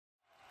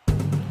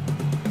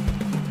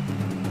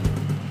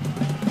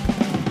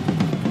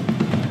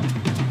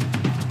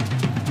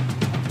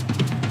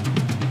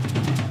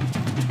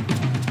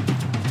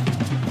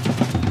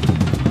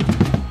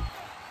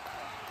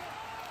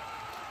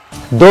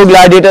दो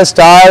gladiator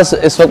stars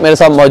इस वक्त मेरे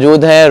साथ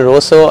मौजूद हैं,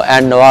 Roseau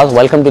and Nawaz.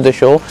 Welcome to the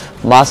show.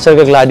 Master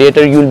के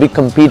gladiator, you will be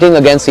competing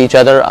against each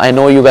other. I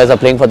know you guys are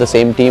playing for the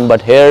same team,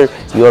 but here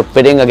you are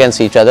pitting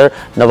against each other.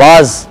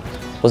 Nawaz,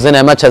 उस दिन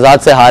अहमद शहजाद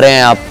से हारे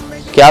हैं आप,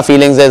 क्या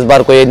feelings है? इस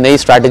बार कोई नई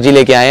स्ट्रैटेजी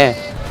लेके आए हैं?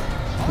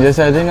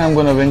 Yes, I think I'm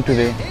gonna win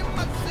today.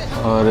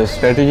 और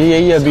स्ट्रैटेजी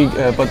यही है, अभी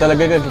पता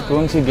लगेगा कि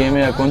कौन सी गेम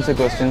है या कौन से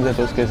क्वेश्चंस है,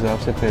 तो उसके हिसाब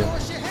से फिर.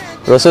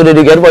 Rossouw, did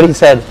you get what he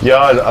said?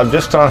 Yeah, I'm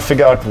just trying to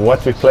figure out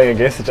what we're playing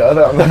against each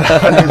other. I'm not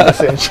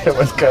 100% sure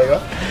what's going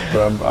on, but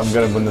I'm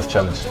going to win this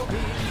challenge.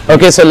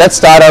 Okay, so let's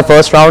start our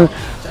first round.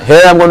 Here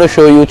I'm going to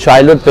show you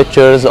childhood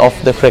pictures of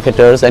the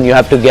cricketers and you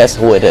have to guess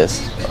who it is.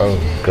 Oh,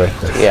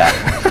 great. Yeah.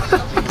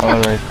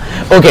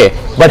 Alright. Okay,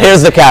 but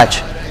here's the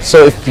catch.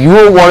 So if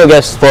you want to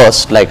guess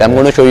first, like I'm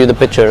going to show you the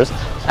pictures,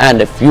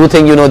 and if you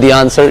think you know the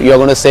answer,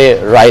 you're going to say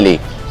Rilee.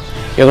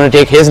 You're going to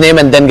take his name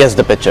and then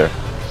guess the picture.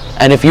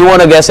 And if you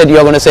want to guess it,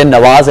 you're going to say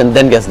Nawaz and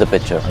then guess the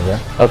picture. Okay.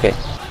 Okay.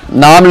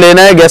 नाम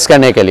लेना है guess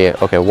करने के लिए.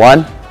 Okay,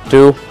 1,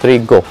 2, 3,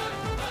 go.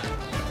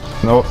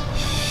 No.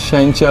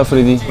 Shahinshah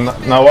Afridi.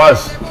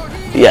 Nawaz.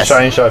 Yes.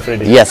 Shahinshah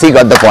Afridi. Yes, he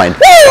got the point.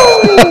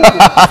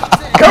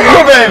 Come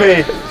on,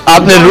 baby.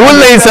 आपने rule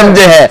नहीं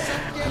समझे हैं.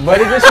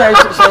 But it is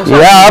Shahinshah.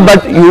 Yeah,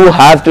 but you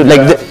have to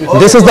like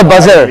this is the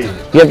buzzer.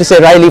 You have to say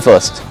Rilee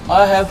first.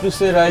 I have to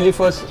say Rilee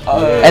first.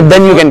 And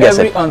then you can guess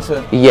every it. Answer.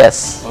 Yes.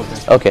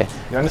 Okay.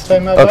 You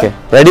understand now? Okay.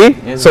 Ready?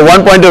 Yes, So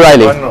 1 point to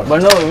Rilee.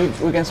 But no,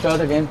 we can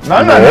start again. No,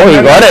 Oh, he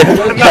got it. It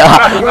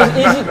was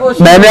easy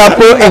question. मैंने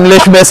आपको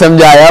English में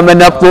समझाया,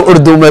 मैंने आपको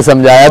उर्दू में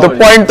समझाया, तो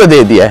point तो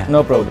दे दिया है.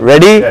 No problem.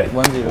 Ready?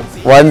 1-0.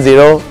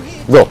 1-0.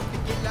 Go.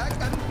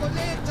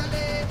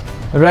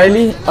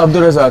 Rilee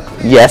Abdul Razak.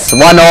 Yes.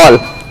 1-1.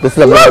 This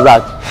is Abdul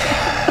Razak.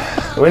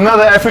 We know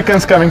the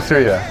Africans coming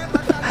through here.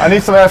 I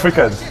need some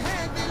Africans.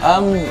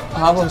 I'm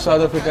half of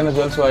South African as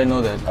well, so I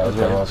know that as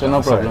well. So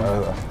no problem.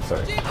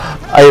 Sorry.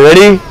 Are you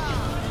ready?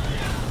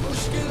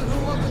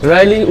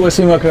 Rilee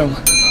Wasim Akram.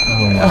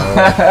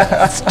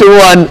 It's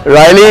 2-1.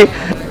 Rilee,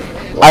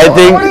 I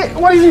think.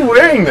 What is he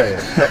wearing there?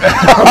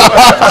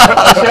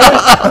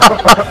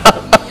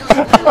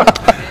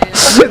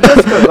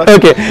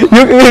 Okay,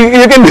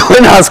 you can go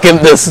and ask him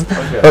this.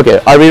 Okay,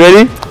 are we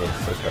ready? Yes,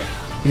 let's go.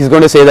 He's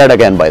going to say that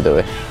again, by the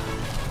way.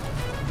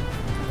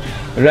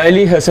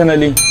 Rilee Hassan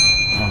Ali.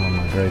 Oh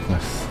my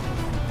greatness.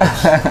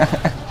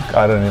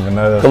 I don't even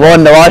know that. Come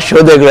on, Nawaz,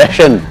 show the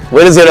aggression.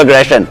 Where is your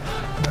aggression?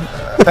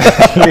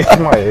 Leave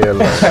my ear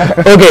alone.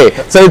 Okay,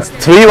 so it's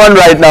 3-1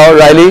 right now,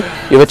 Rilee.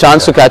 You have a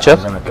chance to catch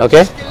up.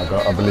 Okay?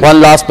 I believe. One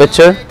last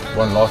picture.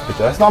 One last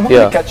picture. That's not Yeah.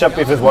 going to catch up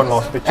if there's one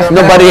last picture.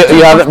 No, but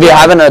we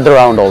have another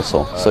round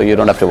also, so you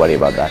don't have to worry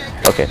about that.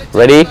 Okay,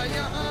 ready?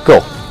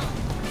 Go.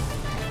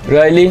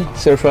 Rilee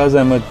Sarfraz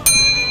Ahmed.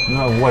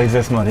 No way,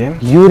 that's not him.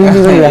 You didn't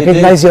even It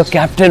recognize is. your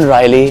captain,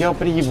 Rilee. Yeah,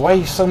 but he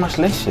weighs so much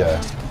less here.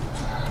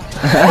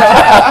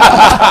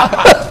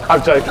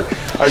 I'm joking.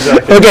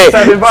 Okay,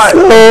 Standing by.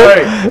 so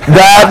Sorry.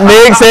 that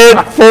makes it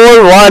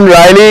 4-1,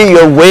 Rilee.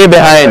 You're way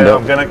behind.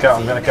 Okay,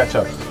 I'm gonna catch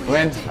up.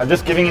 When? I'm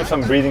just giving him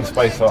some breathing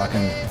space so I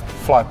can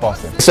fly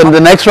past him. So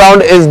the next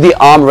round is the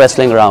arm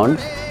wrestling round,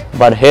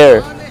 but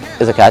here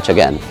is a catch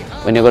again.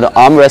 When you're going to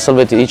arm wrestle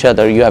with each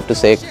other, you have to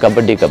say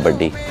kabaddi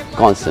kabaddi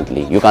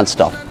constantly. You can't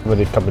stop.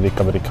 Kabaddi, kabaddi,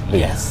 kabaddi, kabaddi.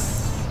 Yes.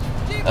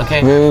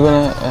 Okay. We're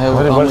gonna have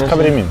What does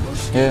kabaddi mean?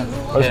 Yeah.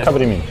 What does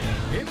kabaddi mean?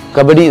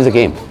 Kabaddi is a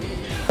game.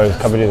 Oh, is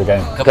kabaddi the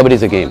game? Kabaddi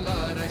is a game.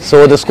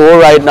 So the score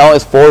right now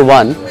is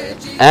 4-1,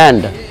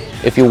 and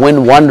if you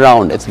win one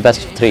round, it's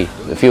best of 3.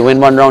 If you win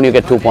one round, you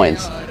get 2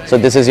 points. So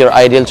this is your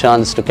ideal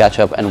chance to catch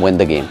up and win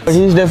the game. But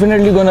he's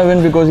definitely gonna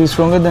win because he's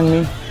stronger than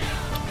me.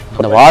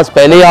 Nawaz,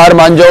 पहले ही हार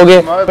मान जाओगे?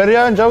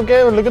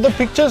 Look at the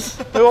pictures.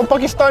 They're all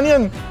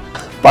Pakistani.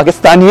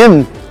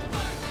 Pakistanian.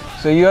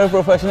 So you're a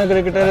professional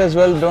cricketer as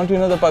well. Don't you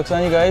know the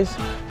Pakistani guys?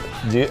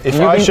 If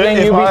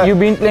you've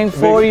been playing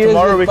 4 years.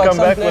 Tomorrow we with come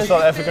Pakistan back with players.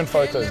 South African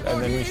photos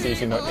and then we see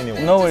if you know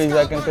anyone. No worries,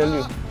 I can tell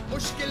you.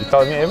 You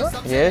told me ever?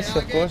 Yes,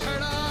 of course.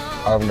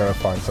 I'm gonna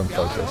find some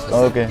photos.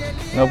 Okay,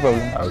 no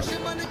problem.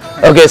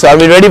 Okay, so are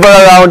we ready for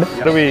a round?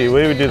 Where do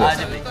we do this?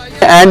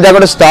 And they're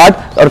going to start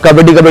और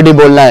कबड्डी कबड्डी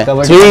बोलना है.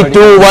 3,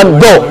 2, 1,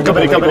 go.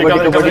 Kabaddi, kabaddi,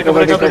 kabaddi,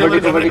 kabaddi, kabaddi,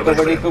 kabaddi, kabaddi,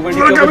 kabaddi,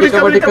 kabaddi,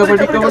 kabaddi,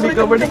 kabaddi, kabaddi,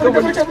 kabaddi,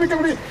 kabaddi, kabaddi,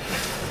 kabaddi.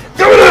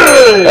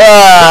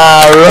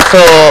 Ah,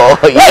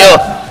 yeah.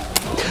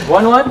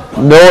 1-1?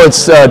 No,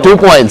 it's 2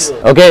 points.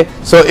 Okay,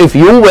 so if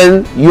you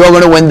win, you are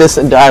going to win this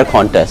entire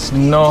contest.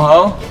 No,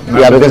 how?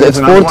 Yeah, because it's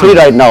 4-3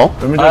 right now.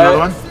 Let me do another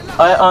one.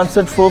 I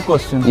answered 4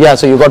 questions. Yeah,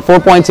 so you got 4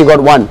 points, he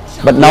got 1,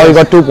 but now you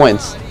got 2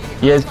 points.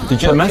 Yes.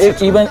 Did you miss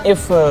it? Even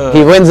if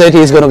He wins it,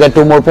 he's going to get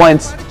 2 more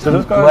points. So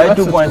let's go. why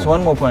 2 points?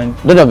 1 more point.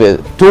 No,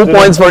 2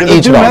 points for Do they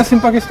each do round. maths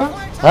in Pakistan?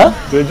 Huh?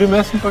 Do they do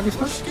maths in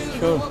Pakistan?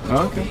 Sure,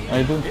 Oh, okay.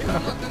 I do.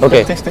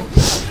 Okay, Testing.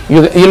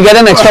 you'll get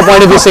an extra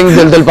point if you sing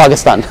Dil Dil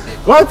Pakistan.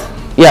 What?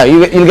 Yeah,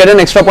 you'll get an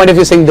extra point if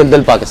you sing Dil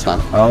Dil Pakistan.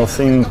 I'll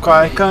sing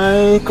Kai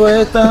Kai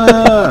Quetta.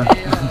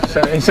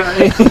 Shine,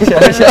 shine,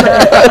 shine,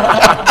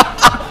 shine.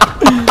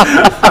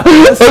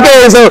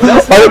 Okay, so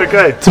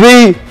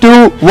 3,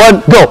 2, 1,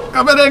 go.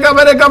 Kabaddi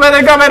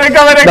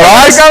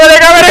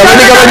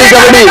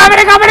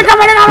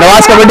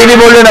Nawaz kabaddi नहीं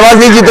बोल रहे, नवाज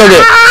नहीं जीतोगे।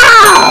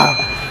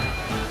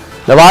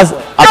 नवाज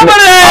आपने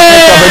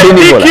कबड्डी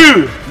नहीं बोला।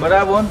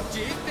 बराबर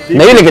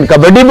नहीं, लेकिन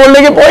कबड्डी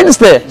बोलने के पॉइंट्स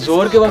थे।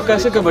 जोर के वक्त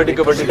कैसे कबड्डी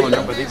कबड्डी बोला?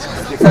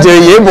 जो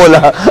ये बोला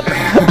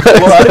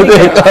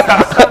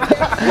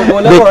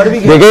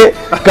देखिए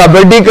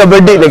कबड्डी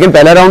कबड्डी, लेकिन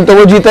पहला राउंड तो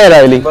वो जीता है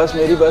रायली। बस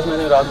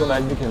मैंने रात को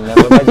मैच भी खेलना है।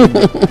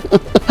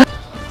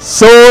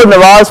 सो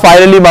नवाज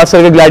फाइनली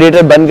मास्टर के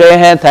ग्लैडिएटर बन गए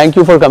हैं। Thank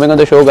you for coming on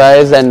the show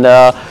guys, and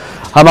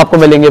हम आपको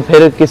मिलेंगे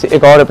फिर किसी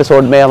एक और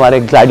एपिसोड में हमारे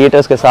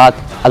ग्लैडिएटर्स के साथ।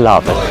 अल्लाह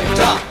हाफ़िज़।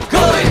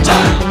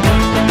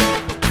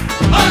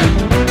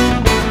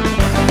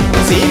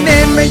 सीने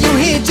में यूं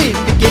ही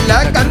चिपके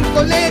लगन